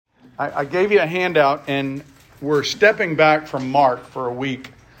I gave you a handout, and we're stepping back from Mark for a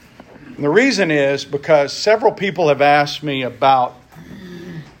week. And the reason is because several people have asked me about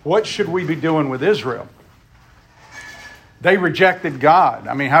what should we be doing with Israel. They rejected God.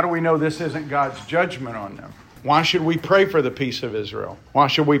 I mean, how do we know this isn't God's judgment on them? Why should we pray for the peace of Israel? Why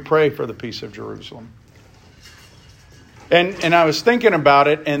should we pray for the peace of Jerusalem? And I was thinking about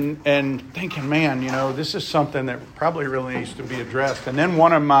it and thinking, man, this is something that probably really needs to be addressed. And then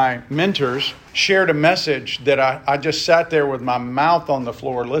one of my mentors shared a message that I just sat there with my mouth on the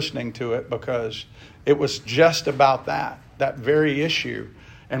floor listening to it, because it was just about that very issue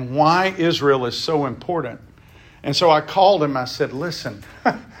and why Israel is so important. And so I called him. I said, listen,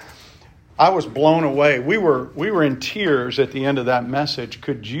 I was blown away. We were in tears at the end of that message.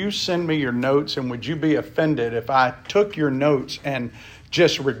 Could you send me your notes, and would you be offended if I took your notes and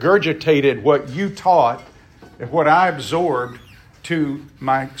just regurgitated what you taught, what I absorbed, to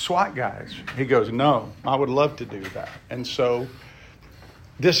my SWAT guys? He goes, no, I would love to do that. And so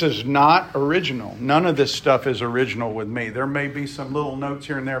this is not original. None of this stuff is original with me. There may be some little notes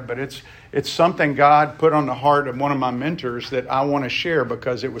here and there, but it's something God put on the heart of one of my mentors that I want to share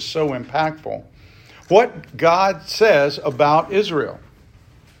because it was so impactful. What God says about Israel.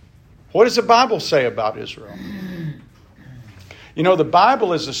 What does the Bible say about Israel? The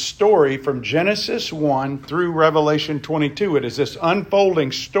Bible is a story from Genesis 1 through Revelation 22. It is this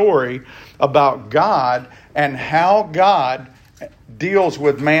unfolding story about God and how God deals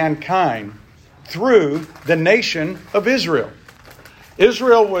with mankind through the nation of Israel.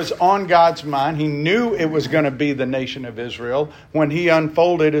 Israel was on God's mind. He knew it was going to be the nation of Israel when he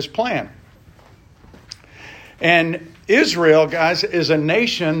unfolded his plan. And Israel, guys, is a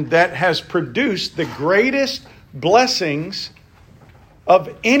nation that has produced the greatest blessings of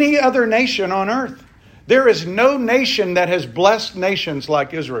any other nation on earth. There is no nation that has blessed nations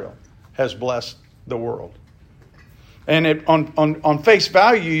like Israel has blessed the world. And on face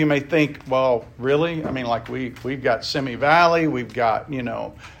value, you may think, well, really? I mean, like we've got Simi Valley, we've got,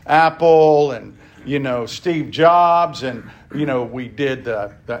 Apple and, Steve Jobs, and, we did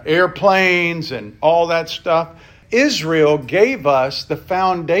the airplanes and all that stuff. Israel gave us the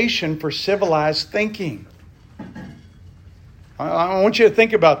foundation for civilized thinking. I want you to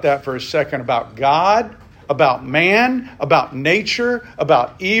think about that for a second, about God, about man, about nature,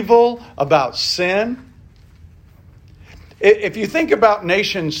 about evil, about sin. If you think about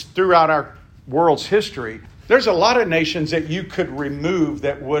nations throughout our world's history, there's a lot of nations that you could remove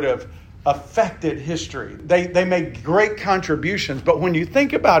that would have affected history. They made great contributions. But when you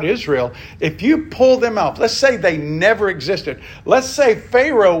think about Israel, if you pull them out, let's say they never existed. Let's say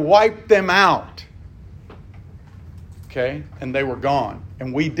Pharaoh wiped them out. Okay? And they were gone.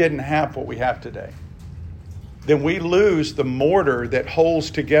 And we didn't have what we have today. Then we lose the mortar that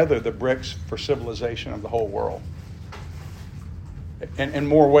holds together the bricks for civilization of the whole world. In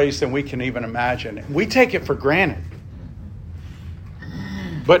more ways than we can even imagine. We take it for granted.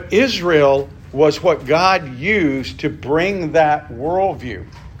 But Israel was what God used to bring that worldview.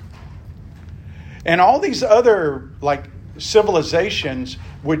 And all these other civilizations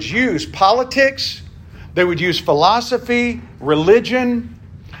would use politics, they would use philosophy, religion,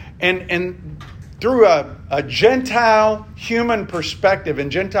 and through a Gentile human perspective,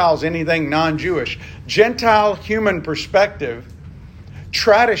 and Gentile is anything non-Jewish, Gentile human perspective,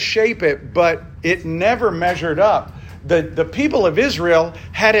 try to shape it, but it never measured up. The people of Israel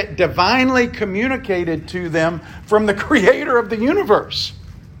had it divinely communicated to them from the creator of the universe.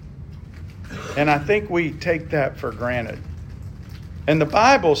 And I think we take that for granted. And the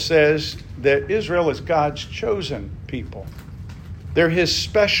Bible says that Israel is God's chosen people. They're his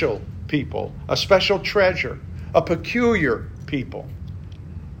special people, a special treasure, a peculiar people,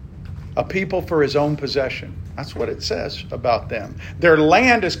 a people for his own possession. That's what it says about them. Their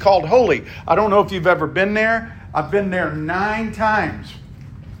land is called holy. I don't know if you've ever been there. I've been there 9 times.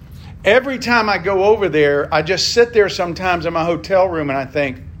 Every time I go over there, I just sit there sometimes in my hotel room and I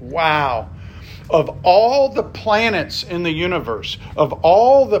think, wow, of all the planets in the universe, of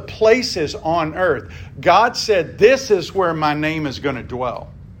all the places on earth, God said, this is where my name is going to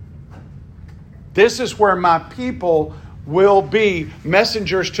dwell. This is where my people will be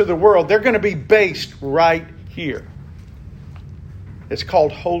messengers to the world. They're going to be based right here. It's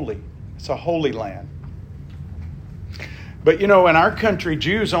called holy. It's a holy land. But in our country,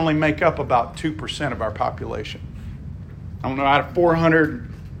 Jews only make up about 2% of our population. I don't know, out of 400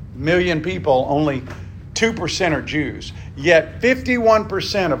 million people, only 2% are Jews. Yet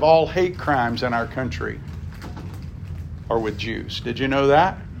 51% of all hate crimes in our country are with Jews. Did you know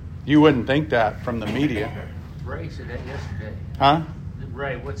that? You wouldn't think that from the media. Ray said that yesterday. Huh?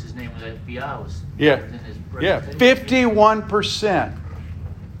 Ray, what's his name, was FBI was Yeah. in his 51%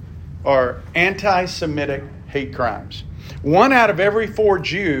 are anti-Semitic hate crimes. 1 out of every 4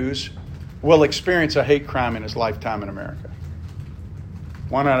 Jews will experience a hate crime in his lifetime in America.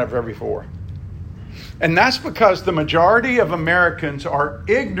 1 out of every 4. And that's because the majority of Americans are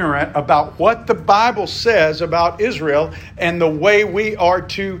ignorant about what the Bible says about Israel and the way we are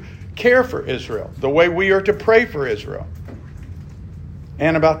to care for Israel, the way we are to pray for Israel,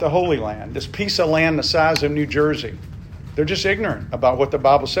 and about the Holy Land, this piece of land the size of New Jersey. They're just ignorant about what the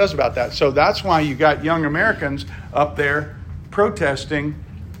Bible says about that. So that's why you got young Americans up there protesting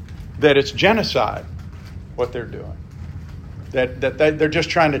that it's genocide, what they're doing. That they're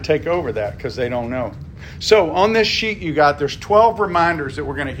just trying to take over that because they don't know. So on this sheet you got, there's 12 reminders that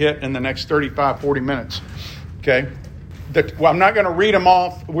we're going to hit in the next 35, 40 minutes. Okay? I'm not going to read them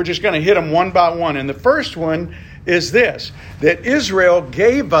off. We're just going to hit them one by one. And the first one is this, that Israel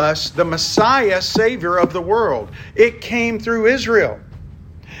gave us the Messiah, Savior of the world. It came through Israel.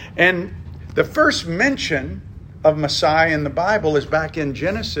 And the first mention of Messiah in the Bible is back in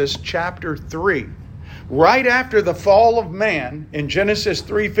Genesis chapter 3. Right after the fall of man, in Genesis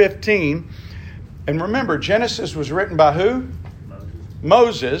 3:15, and remember, Genesis was written by who?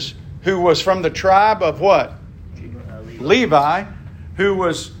 Moses, who was from the tribe of what? Levi, who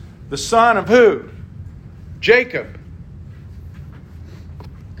was the son of who? Jacob,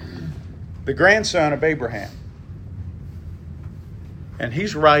 the grandson of Abraham. And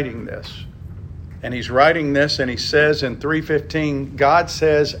he's writing this. And he's writing this, and he says in 3:15, God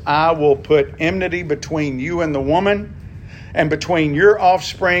says, I will put enmity between you and the woman, and between your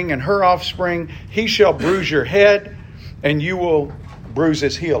offspring and her offspring. He shall bruise your head, and you will bruise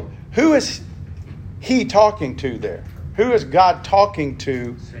his heel. Who is he talking to there? Who is God talking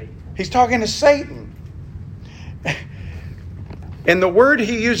to? Satan. He's talking to Satan. And the word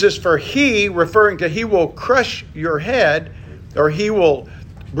he uses for he, referring to he will crush your head, or he will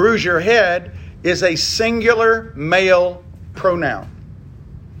bruise your head, is a singular male pronoun.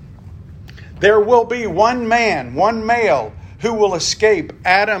 There will be one man, one male, who will escape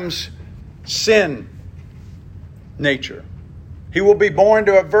Adam's sin nature. He will be born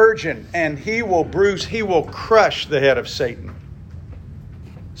to a virgin, and he will crush the head of Satan.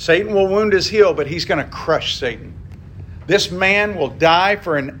 Satan will wound his heel, but he's going to crush Satan. This man will die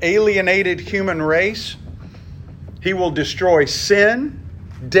for an alienated human race. He will destroy sin,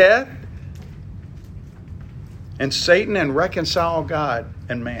 death, and Satan, and reconcile God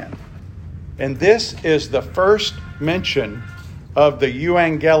and man. And this is the first mention of the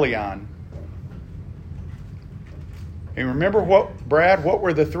Evangelion. And remember what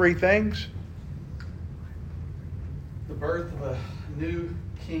were the 3 things? The birth of a new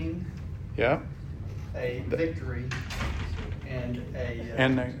king, Yeah. a victory, and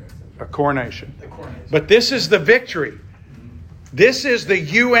A coronation. a coronation. But this is the victory. This is the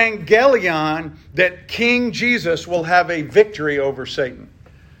Evangelion, that King Jesus will have a victory over Satan.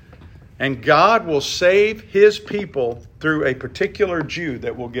 And God will save his people through a particular Jew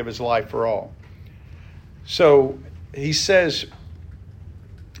that will give his life for all. So he says,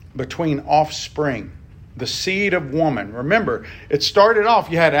 between offspring, the seed of woman. Remember, it started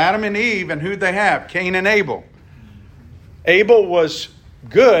off, you had Adam and Eve, and who'd they have? Cain and Abel. Abel was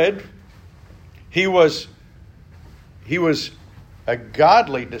good. He was a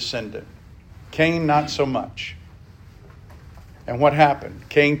godly descendant. Cain, not so much. And what happened?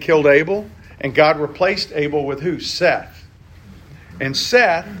 Cain killed Abel, and God replaced Abel with who? Seth. And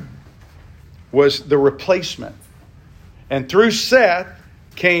Seth was the replacement. And through Seth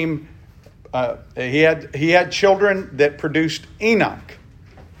came, he had children that produced Enoch.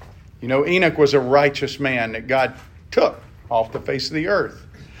 You know, Enoch was a righteous man that God took off the face of the earth.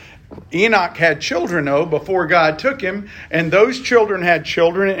 Enoch had children, though, before God took him, and those children had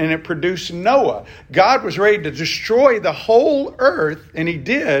children, and it produced Noah. God was ready to destroy the whole earth, and he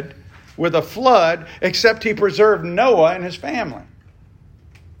did, with a flood, except he preserved Noah and his family.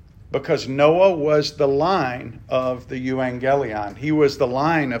 Because Noah was the line of the Evangelion. He was the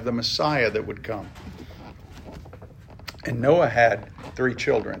line of the Messiah that would come. And Noah had 3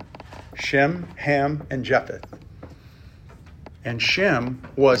 children, Shem, Ham, and Japheth. And Shem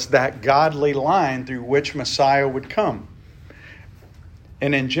was that godly line through which Messiah would come.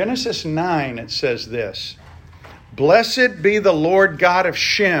 And in Genesis 9 it says this, Blessed be the Lord God of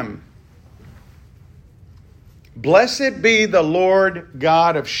Shem. Blessed be the Lord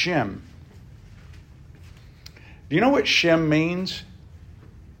God of Shem. Do you know what Shem means?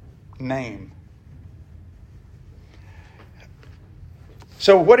 Name.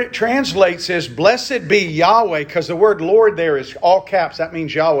 So what it translates is, blessed be Yahweh, because the word Lord there is all caps. That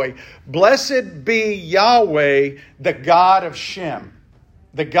means Yahweh. Blessed be Yahweh, the God of Shem,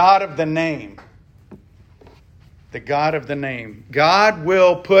 the God of the name. The God of the name. God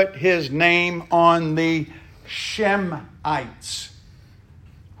will put his name on the Shemites,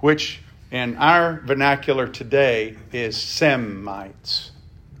 which in our vernacular today is Semites.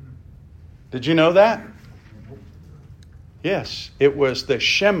 Did you know that? Yes, it was the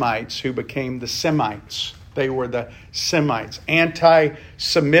Shemites who became the Semites. They were the Semites.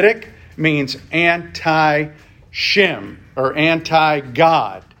 Anti-Semitic means anti-Shem or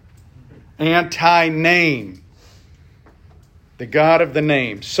anti-God, anti-name, the God of the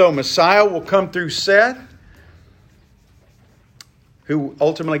name. So Messiah will come through Seth, who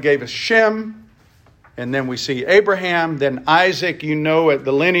ultimately gave us Shem. And then we see Abraham, then Isaac, you know it,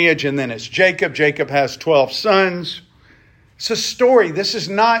 the lineage, and then it's Jacob. Jacob has 12 sons. It's a story. This is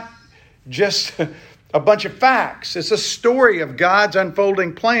not just a bunch of facts. It's a story of God's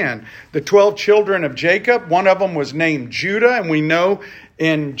unfolding plan. The 12 children of Jacob, one of them was named Judah. And we know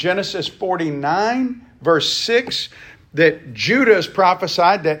in Genesis 49, verse 6, that Judah is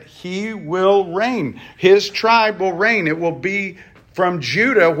prophesied that he will reign. His tribe will reign. It will be from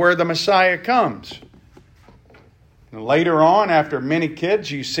Judah where the Messiah comes. And later on, after many kids,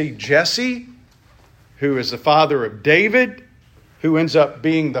 you see Jesse, who is the father of David, who ends up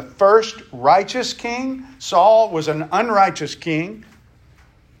being the first righteous king. Saul was an unrighteous king.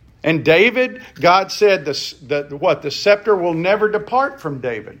 And David, God said, the scepter will never depart from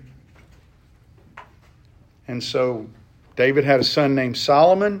David. And so David had a son named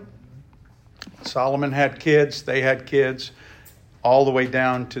Solomon. Solomon had kids. They had kids. All the way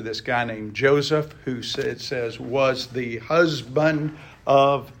down to this guy named Joseph, who it says was the husband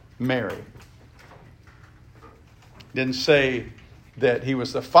of Mary. Didn't say that he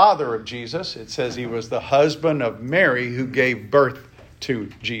was the father of Jesus. It says he was the husband of Mary who gave birth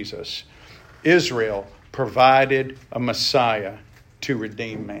to Jesus. Israel provided a Messiah to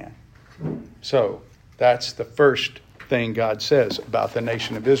redeem man. So that's the first thing God says about the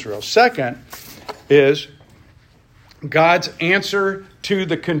nation of Israel. Second is God's answer to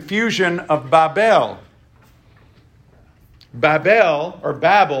the confusion of Babel. Babel, or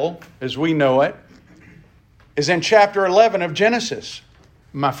Babel, as we know it, is in chapter 11 of Genesis.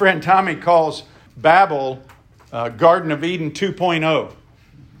 My friend Tommy calls Babel Garden of Eden 2.0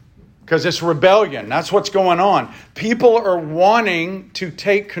 because it's rebellion. That's what's going on. People are wanting to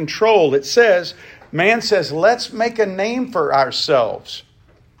take control. It says, man says, let's make a name for ourselves.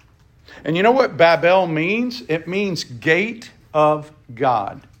 And you know what Babel means? It means gate of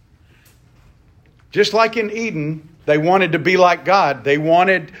God. Just like in Eden, they wanted to be like God. They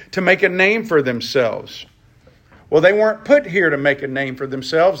wanted to make a name for themselves. Well, they weren't put here to make a name for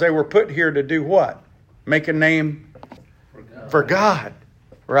themselves. They were put here to do what? Make a name for God,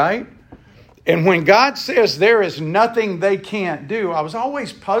 right? And when God says there is nothing they can't do, I was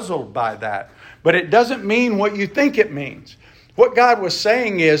always puzzled by that. But it doesn't mean what you think it means. What God was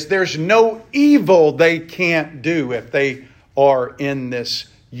saying is there's no evil they can't do if they are in this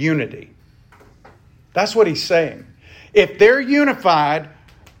unity. That's what he's saying. If they're unified,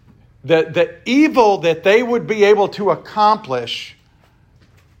 the evil that they would be able to accomplish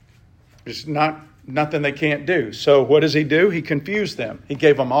is nothing they can't do. So what does he do? He confused them. He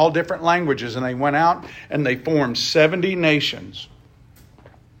gave them all different languages, and they went out and they formed 70 nations.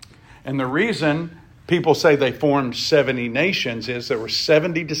 And the reason people say they formed 70 nations is there were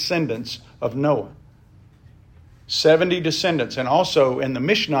 70 descendants of Noah. 70 descendants. And also in the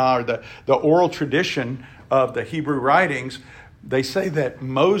Mishnah, or the oral tradition of the Hebrew writings, they say that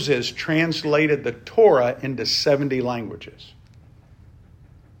Moses translated the Torah into 70 languages.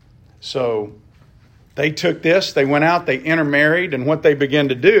 So they took this, they went out, they intermarried, and what they began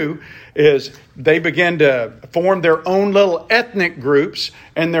to do is they began to form their own little ethnic groups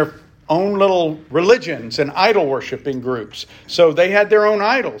and their own little religions and idol worshiping groups. So they had their own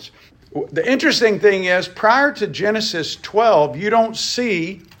idols. The interesting thing is, prior to Genesis 12, you don't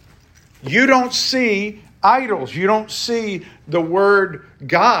see idols. You don't see the word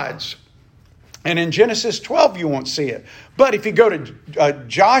gods. And in Genesis 12, you won't see it. But if you go to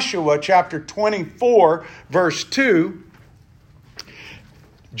Joshua chapter 24, verse 2,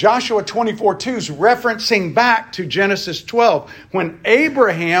 Joshua 24:2 is referencing back to Genesis 12 when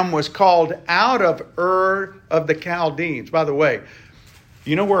Abraham was called out of Ur of the Chaldees. By the way,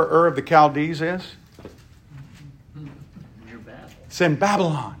 you know where Ur of the Chaldees is? Near Babel. It's in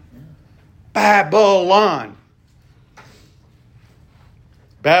Babylon. Babylon.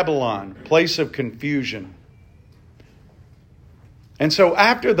 Babylon, place of confusion. And so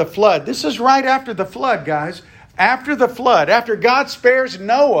after the flood, this is right after the flood, guys. After the flood, after God spares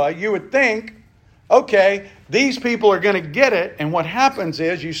Noah, you would think, okay, these people are going to get it. And what happens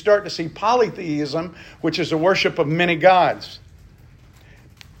is you start to see polytheism, which is the worship of many gods.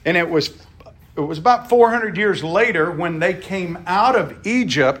 And it was about 400 years later when they came out of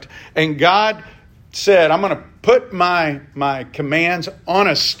Egypt and God said, I'm going to put my commands on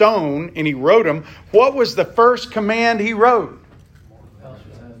a stone, and he wrote them. What was the first command he wrote?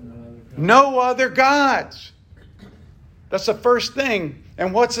 No other gods. That's the first thing.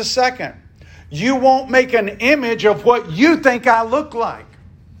 And what's the second? You won't make an image of what you think I look like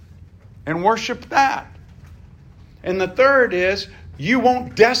and worship that. And the third is, you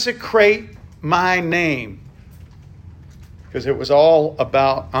won't desecrate my name. Because it was all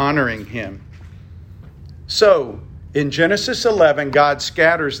about honoring him. So, in Genesis 11, God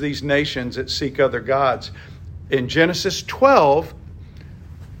scatters these nations that seek other gods. In Genesis 12,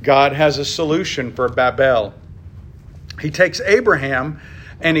 God has a solution for Babel. He takes Abraham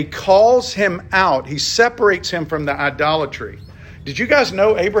and he calls him out. He separates him from the idolatry. Did you guys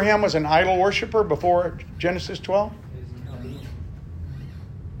know Abraham was an idol worshiper before Genesis 12?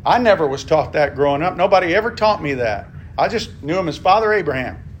 I never was taught that growing up. Nobody ever taught me that. I just knew him as Father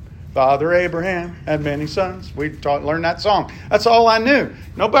Abraham. Father Abraham had many sons. We learned that song. That's all I knew.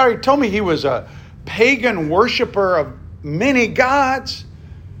 Nobody told me he was a pagan worshiper of many gods.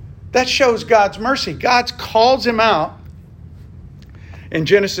 That shows God's mercy. God calls him out. In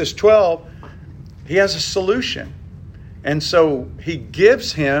Genesis 12, he has a solution. And so he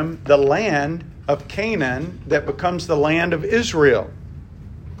gives him the land of Canaan that becomes the land of Israel.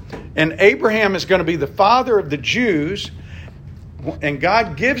 And Abraham is going to be the father of the Jews. And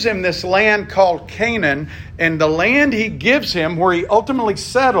God gives him this land called Canaan. And the land he gives him, where he ultimately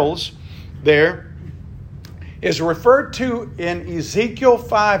settles there, is referred to in Ezekiel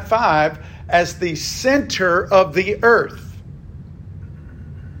 5:5 as the center of the earth.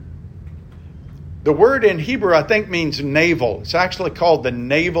 The word in Hebrew, I think, means navel. It's actually called the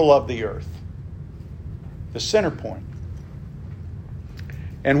navel of the earth. The center point.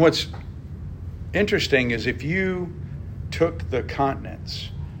 And what's interesting is if you took the continents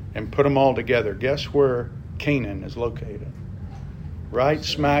and put them all together, guess where Canaan is located? Right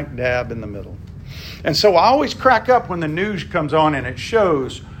smack dab in the middle. And so I always crack up when the news comes on and it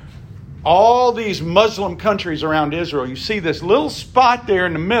shows all these Muslim countries around Israel. You see this little spot there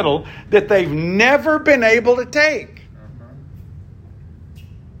in the middle that they've never been able to take.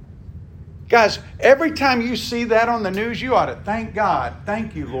 Guys, every time you see that on the news, you ought to thank God.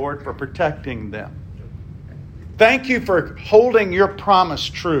 Thank you, Lord, for protecting them. Thank you for holding your promise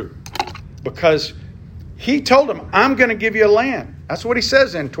true. Because he told them, I'm going to give you a land. That's what he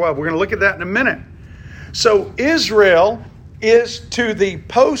says in 12. We're going to look at that in a minute. So Israel is to the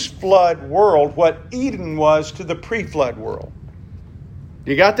post-flood world what Eden was to the pre-flood world.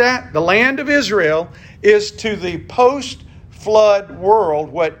 You got that? The land of Israel is to the post-flood world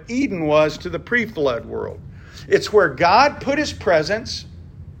what Eden was to the pre-flood world. It's where God put his presence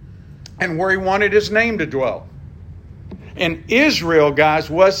and where he wanted his name to dwell. And Israel, guys,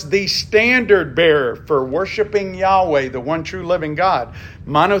 was the standard bearer for worshiping Yahweh, the one true living God.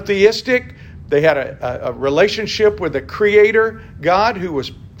 Monotheistic. They had a relationship with the Creator God who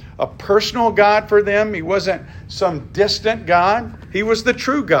was a personal God for them. He wasn't some distant God. He was the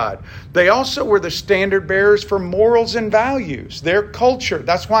true God. They also were the standard bearers for morals and values, their culture.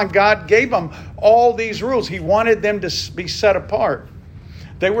 That's why God gave them all these rules. He wanted them to be set apart.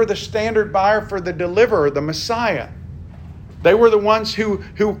 They were the standard bearer for the deliverer, the Messiah. They were the ones who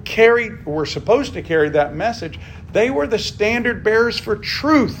were supposed to carry that message. They were the standard bearers for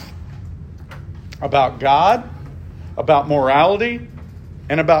truth. About God, about morality,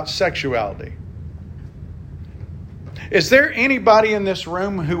 and about sexuality. Is there anybody in this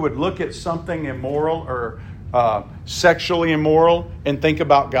room who would look at something immoral or sexually immoral and think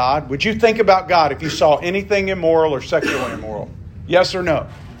about God? Would you think about God if you saw anything immoral or sexually immoral? Yes or no?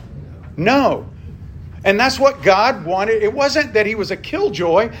 No. And that's what God wanted. It wasn't that he was a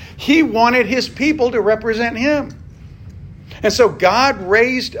killjoy. He wanted his people to represent him. And so God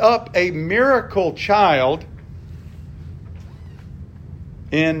raised up a miracle child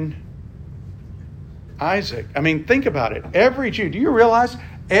in Isaac. I mean, think about it. Every Jew, do you realize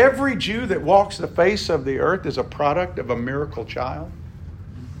every Jew that walks the face of the earth is a product of a miracle child?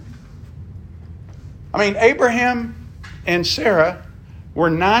 I mean, Abraham and Sarah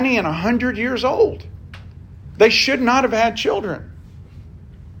were 90 and 100 years old. They should not have had children.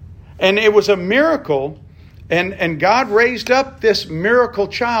 And it was a miracle. And God raised up this miracle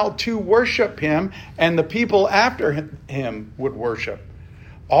child to worship him, and the people after him would worship.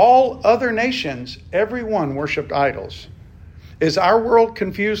 All other nations, everyone worshipped idols. Is our world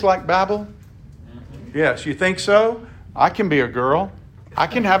confused like Babel? Yes, you think so? I can be a girl. I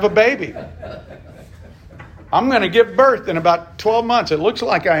can have a baby. I'm going to give birth in about 12 months. It looks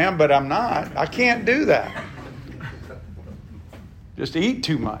like I am, but I'm not. I can't do that. Just eat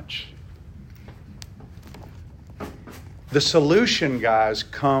too much. The solution, guys,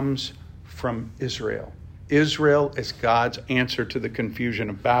 comes from Israel. Israel is God's answer to the confusion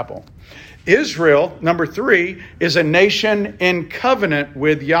of Babel. Israel, number 3, is a nation in covenant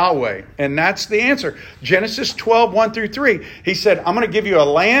with Yahweh. And that's the answer. Genesis 12, 1 through 3. He said, I'm going to give you a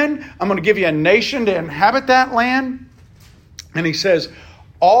land. I'm going to give you a nation to inhabit that land. And he says,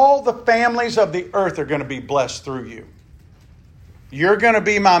 all the families of the earth are going to be blessed through you. You're going to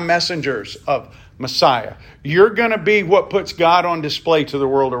be my messengers of Messiah. You're going to be what puts God on display to the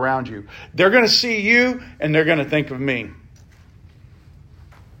world around you. They're going to see you and they're going to think of me.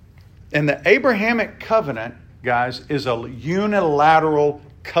 And the Abrahamic covenant, guys, is a unilateral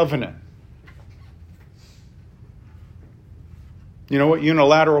covenant. You know what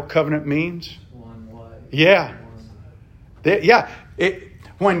unilateral covenant means? One way. Yeah.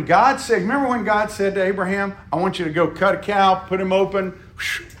 When God said, remember when God said to Abraham, I want you to go cut a cow, put him open,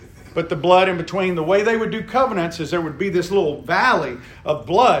 put the blood in between. The way they would do covenants is there would be this little valley of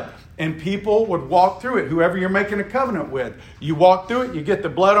blood, and people would walk through it. Whoever you're making a covenant with, you walk through it, you get the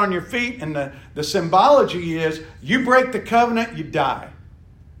blood on your feet, and the symbology is you break the covenant, you die.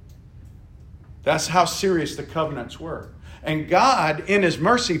 That's how serious the covenants were. And God, in His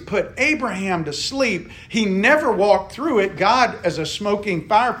mercy, put Abraham to sleep. He never walked through it. God, as a smoking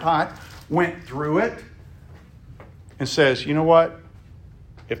fire pot, went through it and says, you know what?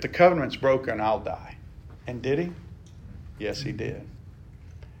 If the covenant's broken, I'll die. And did He? Yes, He did.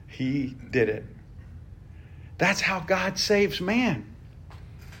 He did it. That's how God saves man.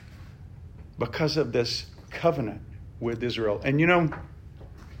 Because of this covenant with Israel. And you know,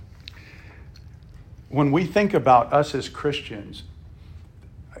 when we think about us as Christians,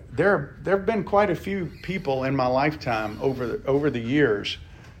 there have been quite a few people in my lifetime over the years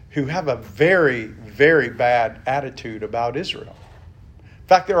who have a very, very bad attitude about Israel. In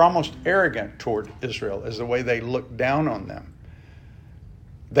fact, they're almost arrogant toward Israel as the way they look down on them.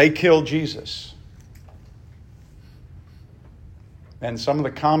 They killed Jesus. And some of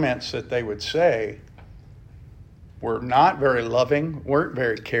the comments that they would say were not very loving, weren't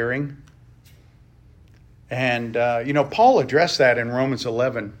very caring. And, Paul addressed that in Romans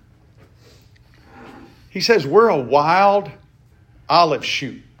 11. He says, we're a wild olive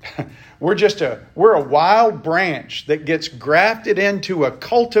shoot. We're a wild branch that gets grafted into a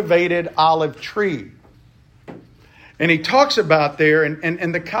cultivated olive tree. And he talks about there,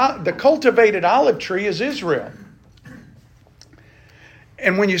 and the cultivated olive tree is Israel.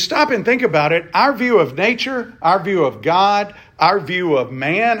 And when you stop and think about it, our view of nature, our view of God, our view of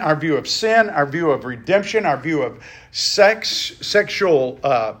man, our view of sin, our view of redemption, our view of sexual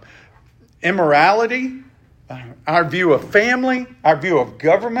immorality, our view of family, our view of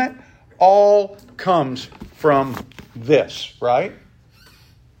government, all comes from this, right?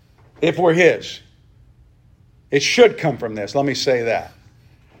 If we're His. It should come from this. Let me say that.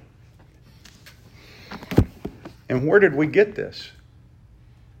 And where did we get this?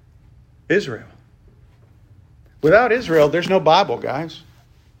 Israel. Without Israel, there's no Bible, guys.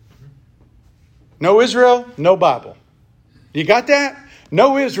 No Israel, no Bible. You got that?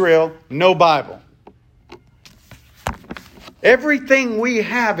 No Israel, no Bible. Everything we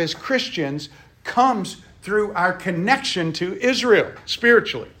have as Christians comes through our connection to Israel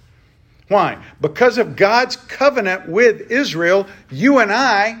spiritually. Why? Because of God's covenant with Israel, you and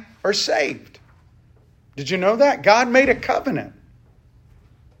I are saved. Did you know that? God made a covenant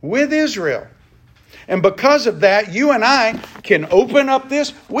with Israel. And because of that, you and I can open up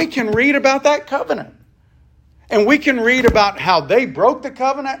this. We can read about that covenant. And we can read about how they broke the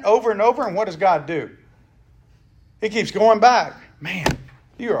covenant over and over. And what does God do? He keeps going back. Man,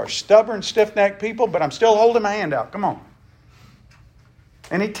 you are stubborn, stiff-necked people, but I'm still holding my hand out. Come on.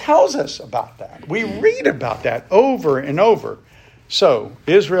 And He tells us about that. We read about that over and over. So,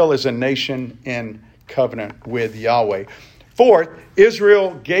 Israel is a nation in covenant with Yahweh. Fourth,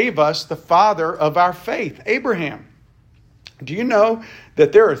 Israel gave us the father of our faith, Abraham. Do you know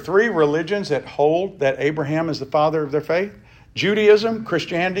that there are 3 religions that hold that Abraham is the father of their faith? Judaism,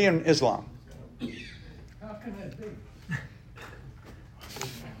 Christianity, and Islam. How can that be?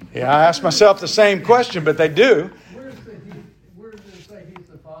 Yeah, I asked myself the same question, but they do. Where does it say He's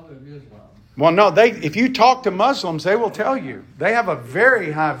the father of Islam? Well, no, if you talk to Muslims, they will tell you. They have a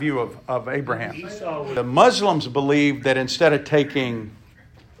very high view of Abraham. The Muslims believe that instead of taking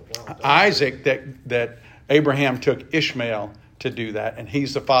Isaac, that Abraham took Ishmael to do that, and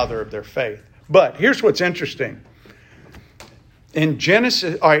he's the father of their faith. But here's what's interesting. In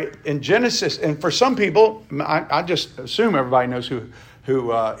Genesis, and for some people, I just assume everybody knows who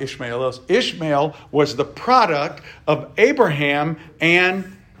Ishmael is. Ishmael was the product of Abraham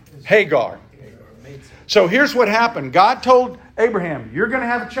and Hagar. So here's what happened. God told Abraham, you're going to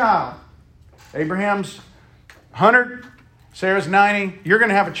have a child. Abraham's 100, Sarah's 90. You're going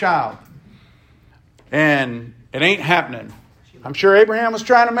to have a child. And it ain't happening. I'm sure Abraham was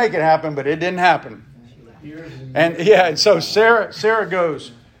trying to make it happen, but it didn't happen. And so Sarah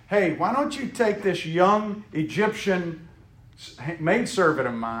goes, hey, why don't you take this young Egyptian maidservant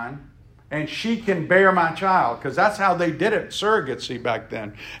of mine, and she can bear my child, because that's how they did it, surrogacy back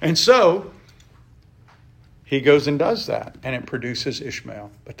then. And so he goes and does that, and it produces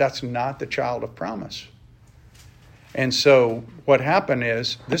Ishmael. But that's not the child of promise. And so what happened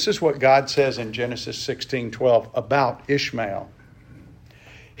is, this is what God says in Genesis 16:12 about Ishmael.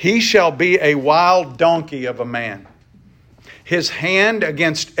 He shall be a wild donkey of a man, his hand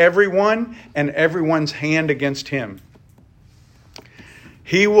against everyone, and everyone's hand against him.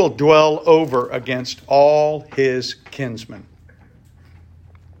 He will dwell over against all his kinsmen.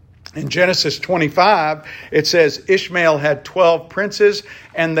 In Genesis 25, it says Ishmael had 12 princes,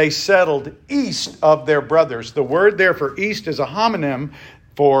 and they settled east of their brothers. The word there for east is a homonym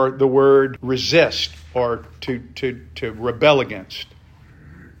for the word resist, or to rebel against.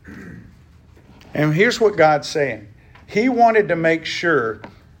 And here's what God's saying. He wanted to make sure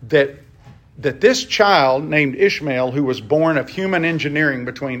that this child named Ishmael, who was born of human engineering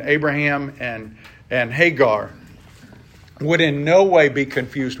between Abraham and Hagar, would in no way be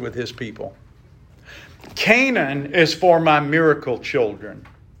confused with his people. Canaan is for my miracle children.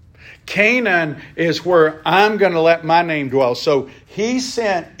 Canaan is where I'm going to let my name dwell. So he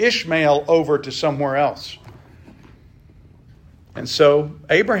sent Ishmael over to somewhere else. And so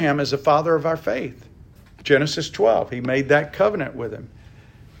Abraham is the father of our faith. Genesis 12, he made that covenant with him.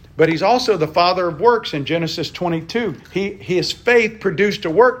 But he's also the father of works in Genesis 22. His faith produced a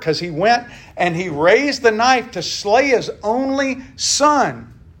work because he went and he raised the knife to slay his only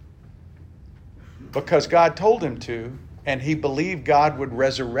son because God told him to, and he believed God would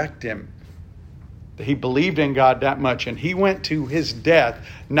resurrect him. He believed in God that much, and he went to his death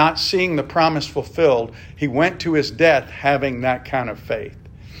not seeing the promise fulfilled. He went to his death having that kind of faith.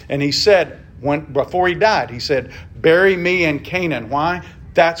 And he said, before he died, he said, bury me in Canaan. Why?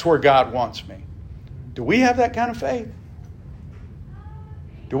 That's where God wants me. Do we have that kind of faith?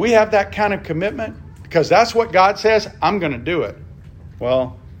 Do we have that kind of commitment? Because that's what God says, I'm going to do it.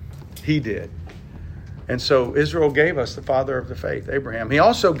 Well, he did. And so Israel gave us the father of the faith, Abraham. He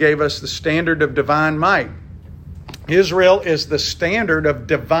also gave us the standard of divine might. Israel is the standard of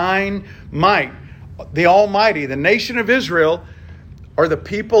divine might. The Almighty, the nation of Israel, are the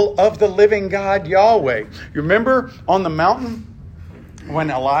people of the living God, Yahweh. You remember on the mountain when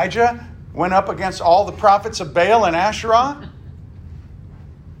Elijah went up against all the prophets of Baal and Asherah?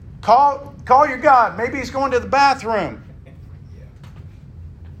 Call your God. Maybe he's going to the bathroom.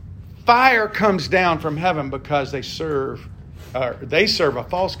 Fire comes down from heaven because they serve a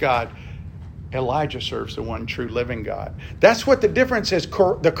false god. Elijah serves the one true living God. That's what the difference is.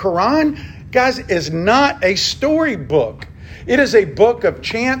 The Quran, guys, is not a storybook. It is a book of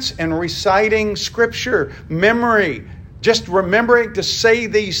chants and reciting scripture, memory, just remembering to say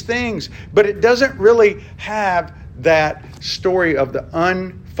these things. But it doesn't really have that story of the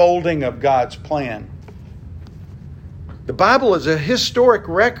unfolding of God's plan. The Bible is a historic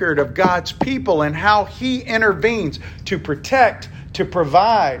record of God's people and how He intervenes to protect, to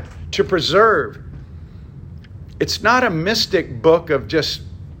provide, to preserve. It's not a mystic book of just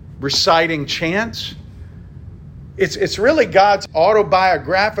reciting chants. It's really God's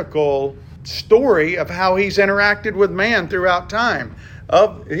autobiographical story of how He's interacted with man throughout time.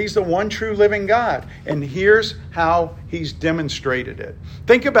 He's the one true living God. And here's how He's demonstrated it.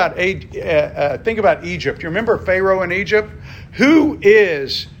 Think about Egypt. You remember Pharaoh in Egypt? Who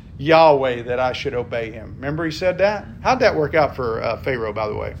is Yahweh that I should obey him? Remember he said that? How'd that work out for Pharaoh, by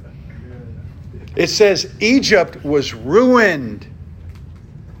the way? It says Egypt was ruined.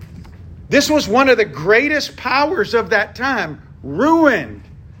 This was one of the greatest powers of that time. Ruined.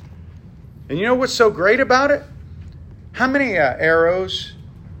 And you know what's so great about it? How many arrows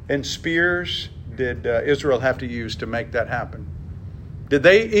and spears did Israel have to use to make that happen? Did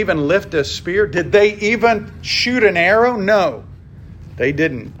they even lift a spear? Did they even shoot an arrow? No. They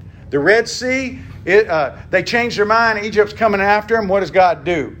didn't. The Red Sea, they changed their mind. Egypt's coming after them. What does God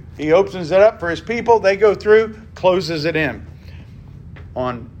do? He opens it up for His people. They go through, closes it in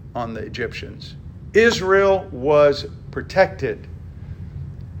on the Egyptians. Israel was protected.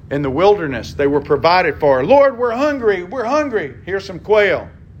 In the wilderness, they were provided for. Lord, we're hungry. We're hungry. Here's some quail.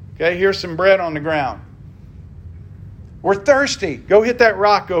 Okay, here's some bread on the ground. We're thirsty. Go hit that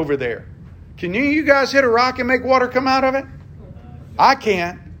rock over there. Can you guys hit a rock and make water come out of it? I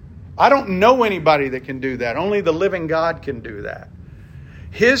can't. I don't know anybody that can do that. Only the living God can do that.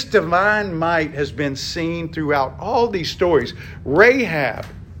 His divine might has been seen throughout all these stories. Rahab,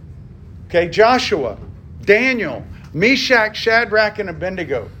 okay, Joshua, Daniel, Meshach, Shadrach, and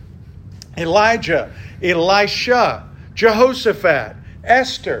Abednego, Elijah, Elisha, Jehoshaphat,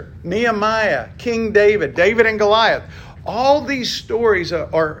 Esther, Nehemiah, King David, David and Goliath. All these stories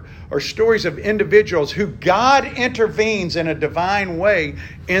are stories of individuals who God intervenes in a divine way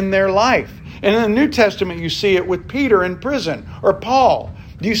in their life. And in the New Testament, you see it with Peter in prison or Paul.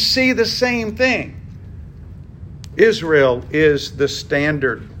 You see the same thing. Israel is the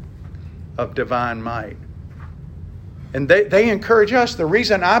standard of divine might. And they encourage us. The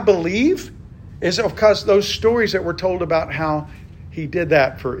reason I believe is because those stories that were told about how He did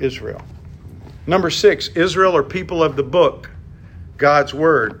that for Israel. Number 6, Israel are people of the book, God's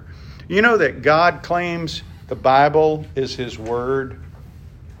Word. You know that God claims the Bible is His Word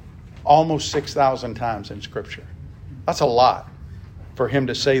almost 6,000 times in Scripture. That's a lot for Him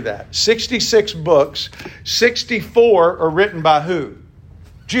to say that. 66 books, 64 are written by who?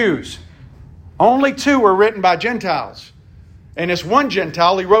 Jews. Only 2 were written by Gentiles. And this one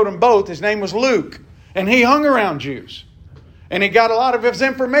Gentile, he wrote them both. His name was Luke. And he hung around Jews. And he got a lot of his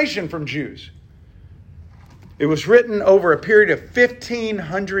information from Jews. It was written over a period of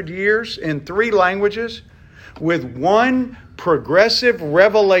 1,500 years in 3 languages with one progressive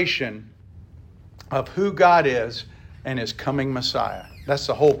revelation of who God is and His coming Messiah. That's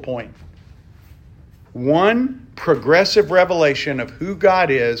the whole point. One progressive revelation of who God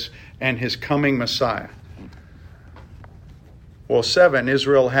is and His coming Messiah. Well, 7,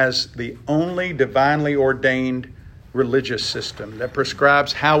 Israel has the only divinely ordained religious system that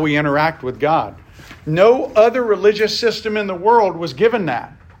prescribes how we interact with God. No other religious system in the world was given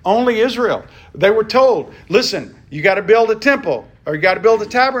that. Only Israel. They were told, listen, you got to build a temple or you got to build a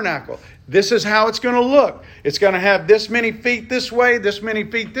tabernacle. This is how it's going to look. It's going to have this many feet this way, this many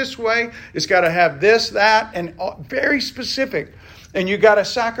feet this way. It's got to have this, that, and very specific. And you got to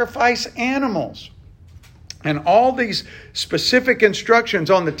sacrifice animals. And all these specific instructions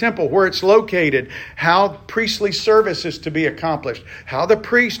on the temple, where it's located, how priestly service is to be accomplished, how the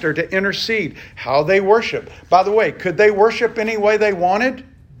priests are to intercede, how they worship. By the way, could they worship any way they wanted?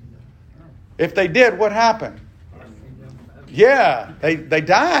 If they did, what happened? Yeah, they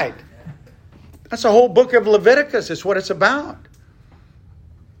died. That's the whole book of Leviticus. It's what it's about.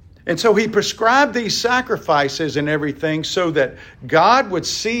 And so He prescribed these sacrifices and everything so that God would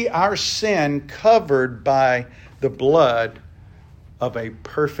see our sin covered by the blood of a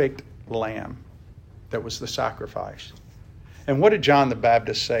perfect lamb. That was the sacrifice. And what did John the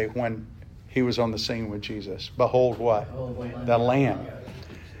Baptist say when he was on the scene with Jesus? Behold what? The Lamb.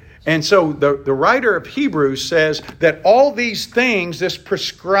 And so the writer of Hebrews says that all these things, this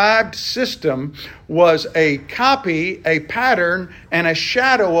prescribed system, was a copy, a pattern, and a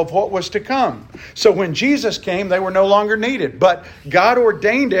shadow of what was to come. So when Jesus came, they were no longer needed. But God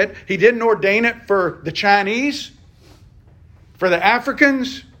ordained it. He didn't ordain it for the Chinese, for the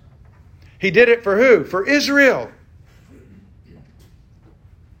Africans. He did it for who? For Israel.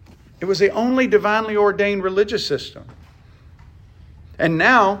 It was the only divinely ordained religious system. And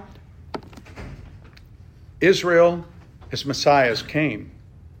now, Israel, as Messiahs, came.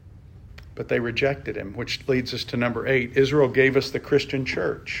 But they rejected Him, which leads us to number 8. Israel gave us the Christian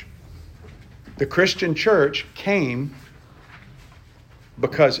church. The Christian church came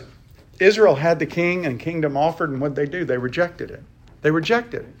because Israel had the king and kingdom offered, and what did they do? They rejected it. They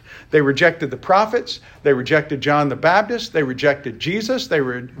rejected it. They rejected the prophets. They rejected John the Baptist. They rejected Jesus. They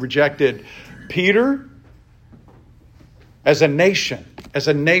rejected Peter. As a nation,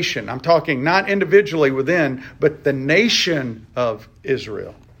 I'm talking not individually within, but the nation of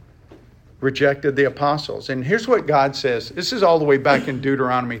Israel rejected the apostles. And here's what God says. This is all the way back in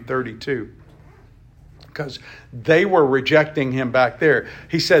Deuteronomy 32. Because they were rejecting Him back there.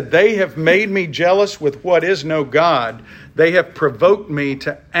 He said, they have made me jealous with what is no God. They have provoked me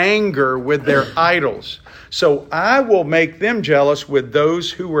to anger with their idols. So I will make them jealous with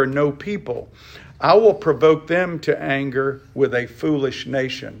those who are no people. I will provoke them to anger with a foolish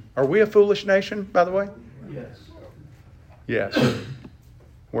nation. Are we a foolish nation, by the way? Yes. Yes.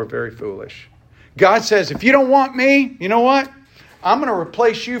 We're very foolish. God says, if you don't want me, you know what? I'm going to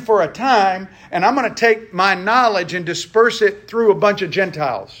replace you for a time, and I'm going to take my knowledge and disperse it through a bunch of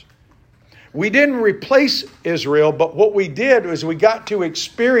Gentiles. We didn't replace Israel, but what we did was we got to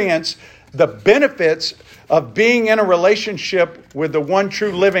experience the benefits of being in a relationship with the one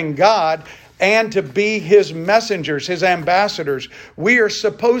true living God and to be His messengers, His ambassadors. We are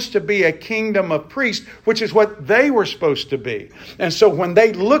supposed to be a kingdom of priests, which is what they were supposed to be. And so when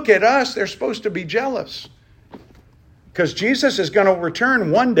they look at us, they're supposed to be jealous. Because Jesus is going to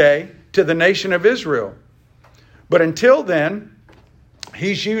return one day to the nation of Israel. But until then,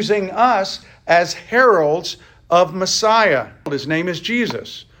 He's using us as heralds of Messiah. His name is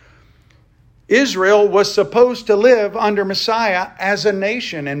Jesus. Israel was supposed to live under Messiah as a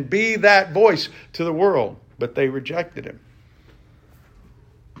nation and be that voice to the world, but they rejected Him.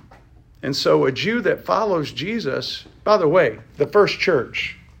 And so a Jew that follows Jesus, by the way, the first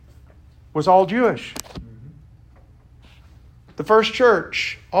church was all Jewish. The first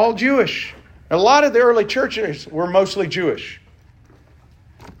church, all Jewish. A lot of the early churches were mostly Jewish.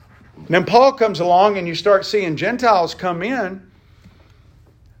 And then Paul comes along and you start seeing Gentiles come in.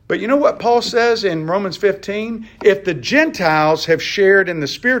 But you know what Paul says in Romans 15? If the Gentiles have shared in the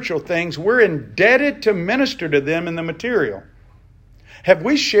spiritual things, we're indebted to minister to them in the material. Have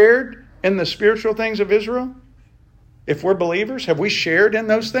we shared in the spiritual things of Israel? If we're believers, have we shared in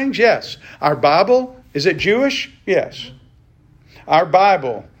those things? Yes. Our Bible, is it Jewish? Yes. Our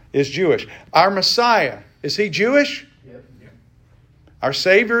Bible is Jewish. Our Messiah, is He Jewish? Yep. Our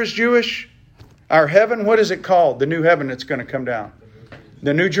Savior is Jewish. Our heaven, what is it called? The new heaven that's going to come down.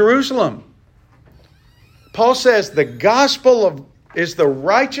 The New Jerusalem. Paul says the gospel is the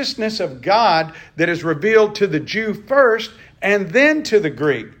righteousness of God that is revealed to the Jew first and then to the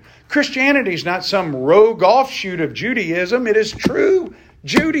Greek. Christianity is not some rogue offshoot of Judaism. It is true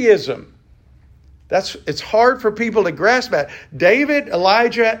Judaism. It's hard for people to grasp that. David,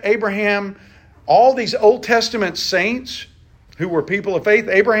 Elijah, Abraham, all these Old Testament saints who were people of faith,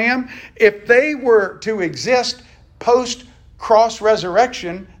 Abraham, if they were to exist post-cross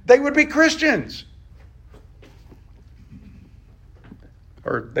resurrection, they would be Christians.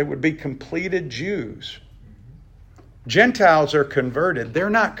 Or they would be completed Jews. Gentiles are converted. They're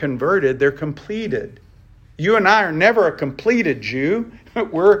not converted, they're completed. You and I are never a completed Jew.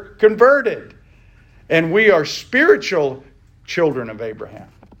 We're converted. And we are spiritual children of Abraham.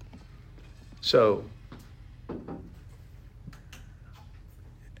 So,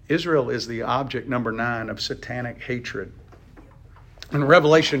 Israel is the object, number 9, of satanic hatred. In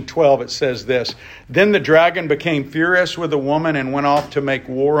Revelation 12, it says this: Then the dragon became furious with the woman and went off to make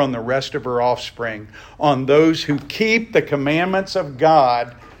war on the rest of her offspring, on those who keep the commandments of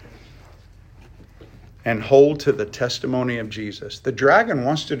God and hold to the testimony of Jesus. The dragon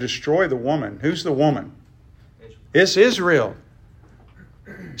wants to destroy the woman. Who's the woman? It's Israel.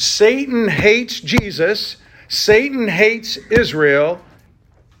 Satan hates Jesus. Satan hates Israel.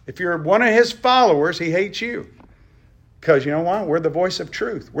 If you're one of his followers, he hates you. Because you know why? We're the voice of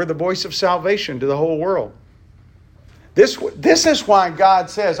truth. We're the voice of salvation to the whole world. This is why God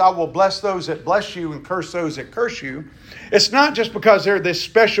says, I will bless those that bless you and curse those that curse you. It's not just because they're this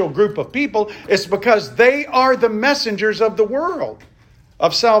special group of people. It's because they are the messengers of the world,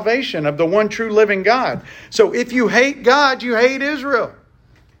 of salvation, of the one true living God. So if you hate God, you hate Israel.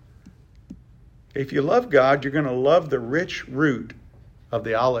 If you love God, you're going to love the rich root of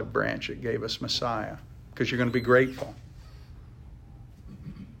the olive branch that gave us Messiah, because you're going to be grateful.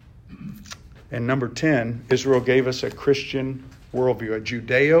 And number 10, Israel gave us a Christian worldview, a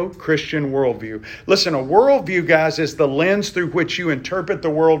Judeo-Christian worldview. Listen, a worldview, guys, is the lens through which you interpret the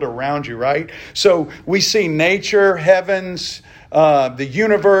world around you, right? So we see nature, heavens, the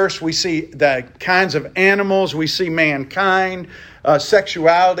universe. We see the kinds of animals. We see mankind,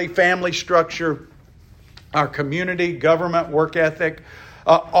 sexuality, family structure, our community, government, work ethic.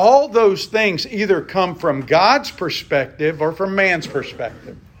 All those things either come from God's perspective or from man's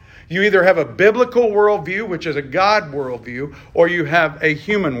perspective. You either have a biblical worldview, which is a God worldview, or you have a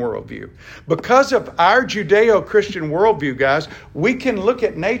human worldview. Because of our Judeo-Christian worldview, guys, we can look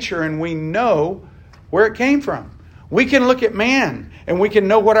at nature and we know where it came from. We can look at man and we can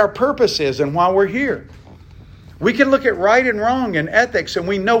know what our purpose is and why we're here. We can look at right and wrong and ethics and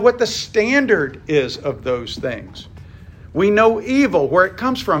we know what the standard is of those things. We know evil, where it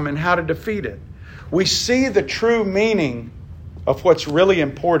comes from and how to defeat it. We see the true meaning of what's really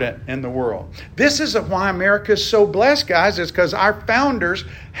important in the world. This is why America is so blessed, guys, is because our founders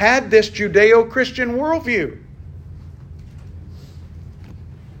had this Judeo-Christian worldview.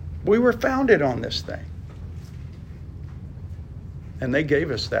 We were founded on this thing. And they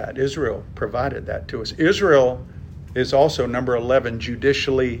gave us that. Israel provided that to us. Israel is also, number 11,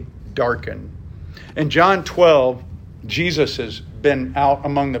 judicially darkened. In John 12, Jesus has been out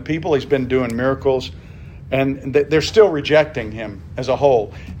among the people. He's been doing miracles. And they're still rejecting him as a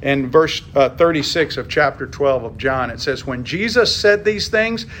whole. In verse 36 of chapter 12 of John, it says, when Jesus said these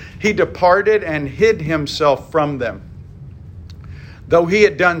things, he departed and hid himself from them. Though he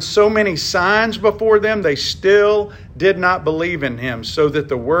had done so many signs before them, they still did not believe in him, so that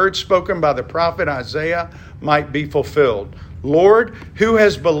the word spoken by the prophet Isaiah might be fulfilled. Lord, who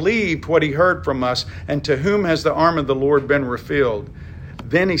has believed what he heard from us, and to whom has the arm of the Lord been revealed?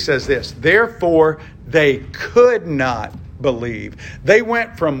 Then he says this, therefore they could not believe. They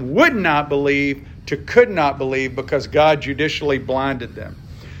went from would not believe to could not believe because God judicially blinded them.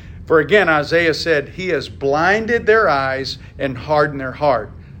 For again, Isaiah said, he has blinded their eyes and hardened their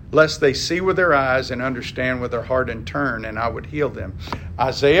heart, lest they see with their eyes and understand with their heart and turn, and I would heal them.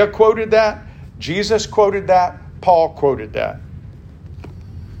 Isaiah quoted that. Jesus quoted that. Paul quoted that.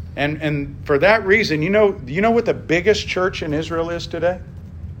 And for that reason, you know what the biggest church in Israel is today?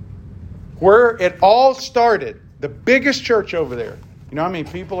 Where it all started, the biggest church over there. You know how many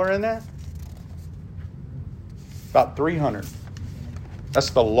people are in there? About 300. That's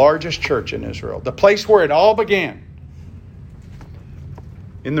the largest church in Israel. The place where it all began.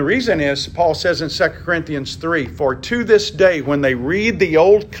 And the reason is, Paul says in 2 Corinthians 3, for to this day, when they read the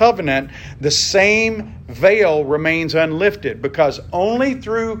old covenant, the same veil remains unlifted, because only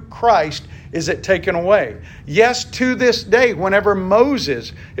through Christ is it taken away. Yes, to this day, whenever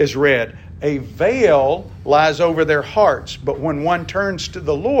Moses is read, a veil lies over their hearts. But when one turns to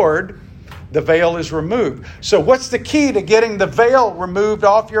the Lord, the veil is removed. So what's the key to getting the veil removed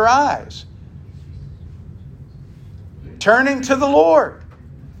off your eyes? Turning to the Lord.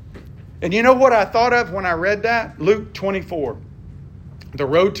 And you know what I thought of when I read that? Luke 24. The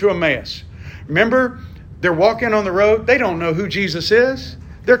road to Emmaus. Remember, they're walking on the road. They don't know who Jesus is.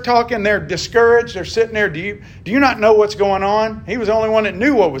 They're talking. They're discouraged. They're sitting there. Do you not know what's going on? He was the only one that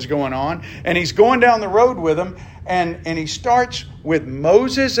knew what was going on. And he's going down the road with them. And he starts with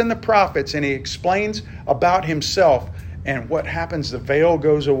Moses and the prophets. And he explains about himself. And what happens, the veil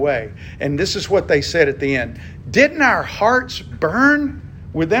goes away. And this is what they said at the end. Didn't our hearts burn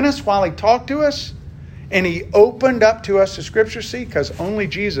within us while he talked to us? And he opened up to us the scripture. See, because only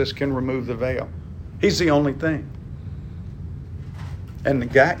Jesus can remove the veil. He's the only thing. And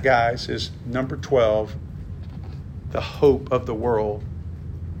that, guys, is number 12. The hope of the world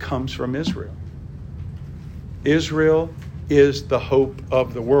comes from Israel. Israel is the hope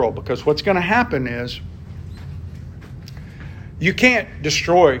of the world. Because what's going to happen is you can't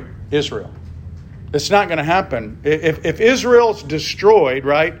destroy Israel. It's not going to happen. If Israel's destroyed,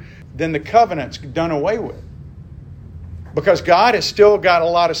 right, then the covenant's done away with. Because God has still got a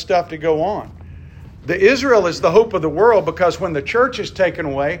lot of stuff to go on. The Israel is the hope of the world because when the church is taken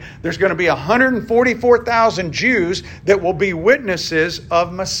away, there's going to be 144,000 Jews that will be witnesses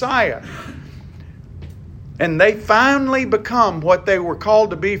of Messiah. And they finally become what they were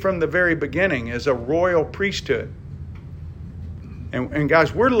called to be from the very beginning, as a royal priesthood. And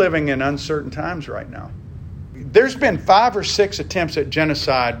guys, we're living in uncertain times right now. There's been 5 or 6 attempts at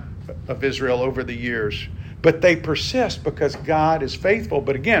genocide of Israel over the years. But they persist because God is faithful.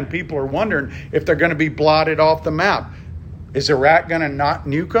 But again, people are wondering if they're going to be blotted off the map. Is Iraq going to not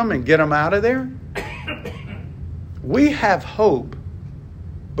nuke them and get them out of there? We have hope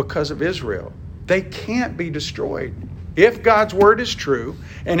because of Israel. They can't be destroyed if God's word is true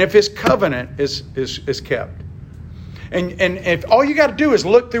and if his covenant is kept. And if all you got to do is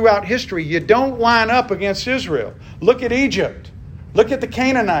look throughout history, you don't line up against Israel. Look at Egypt. Look at the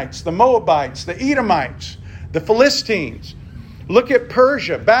Canaanites, the Moabites, the Edomites, the Philistines. Look at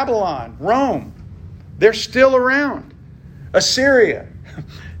Persia, Babylon, Rome. They're still around. Assyria.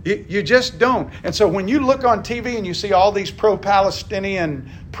 You just don't. And so when you look on TV and you see all these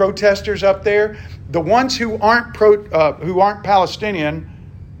pro-Palestinian protesters up there, the ones who aren't Palestinian,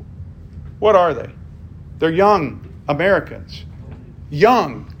 what are they? They're young Americans.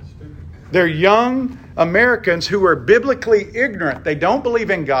 Young. They're young Americans who are biblically ignorant. They don't believe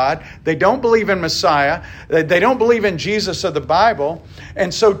in God. They don't believe in Messiah. They don't believe in Jesus of the Bible.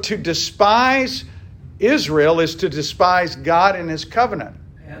 And so to despise Israel is to despise God and his covenant.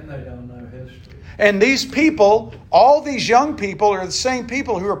 And they don't know history. And these people, all these young people, are the same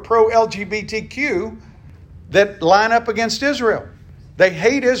people who are pro-LGBTQ that line up against Israel. They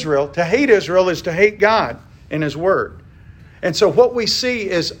hate Israel. To hate Israel is to hate God and his word. And so what we see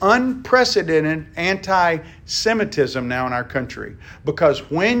is unprecedented anti-Semitism now in our country. Because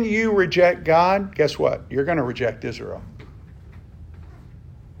when you reject God, guess what? You're going to reject Israel.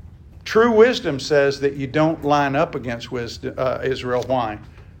 True wisdom says that you don't line up against Israel. Why?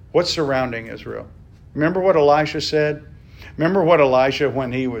 What's surrounding Israel? Remember what Elisha said? Remember what Elisha,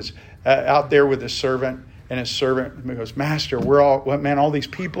 when he was out there with his servant, and his servant goes, Master, all these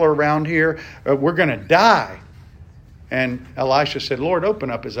people are around here. We're going to die. And Elisha said, Lord,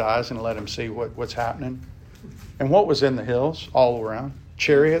 open up his eyes and let him see what's happening. And what was in the hills all around?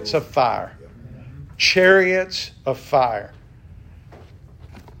 Chariots of fire. Chariots of fire.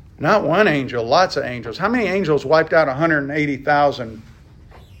 Not one angel, lots of angels. How many angels wiped out 180,000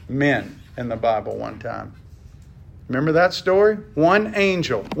 men in the Bible one time? Remember that story? One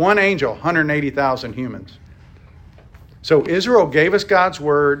angel, 180,000 humans. So Israel gave us God's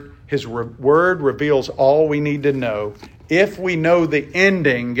word. His word reveals all we need to know. If we know the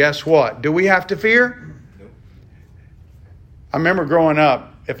ending, guess what? Do we have to fear? Nope. I remember growing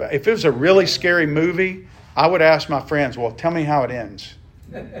up, if it was a really scary movie, I would ask my friends, well, tell me how it ends.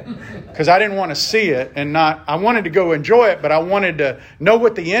 Because I didn't want to see it I wanted to go enjoy it, but I wanted to know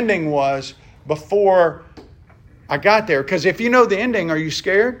what the ending was before I got there. Because if you know the ending, are you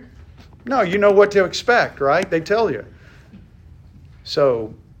scared? No, you know what to expect, right? They tell you.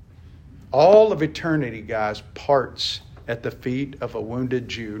 So all of eternity, guys, parts at the feet of a wounded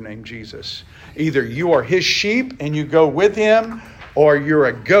Jew named Jesus. Either you are his sheep and you go with him, or you're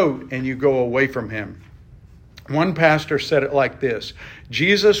a goat and you go away from him. One pastor said it like this: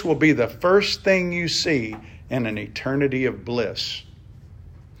 Jesus will be the first thing you see in an eternity of bliss,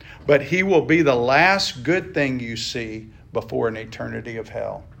 but he will be the last good thing you see before an eternity of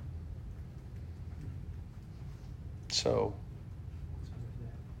hell. So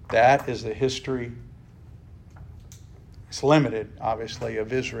that is the history. It's limited, obviously,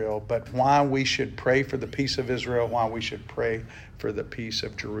 of Israel, but why we should pray for the peace of Israel, why we should pray for the peace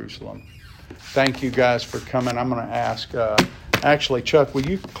of Jerusalem. Thank you guys for coming. I'm going to ask, actually, Chuck, will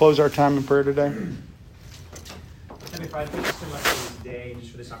you close our time in prayer today? Heavenly Father, thank you so much for this day and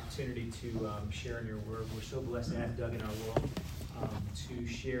just for this opportunity to share in your word. We're so blessed to have Doug in our world to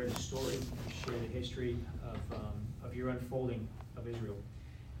share the story, to share the history of your unfolding of Israel.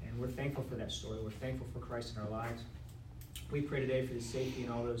 And we're thankful for that story. We're thankful for Christ in our lives. We pray today for the safety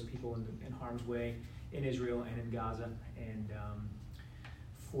and all those people in harm's way in Israel and in Gaza, and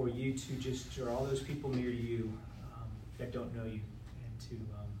for you to just draw all those people near to you that don't know you, and to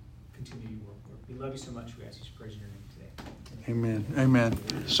continue your work. We love you so much. We ask you to praise your name today. Amen.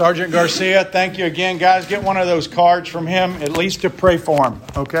 Amen. Sergeant Garcia, thank you again. Guys, get one of those cards from him, at least to pray for him,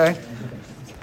 okay?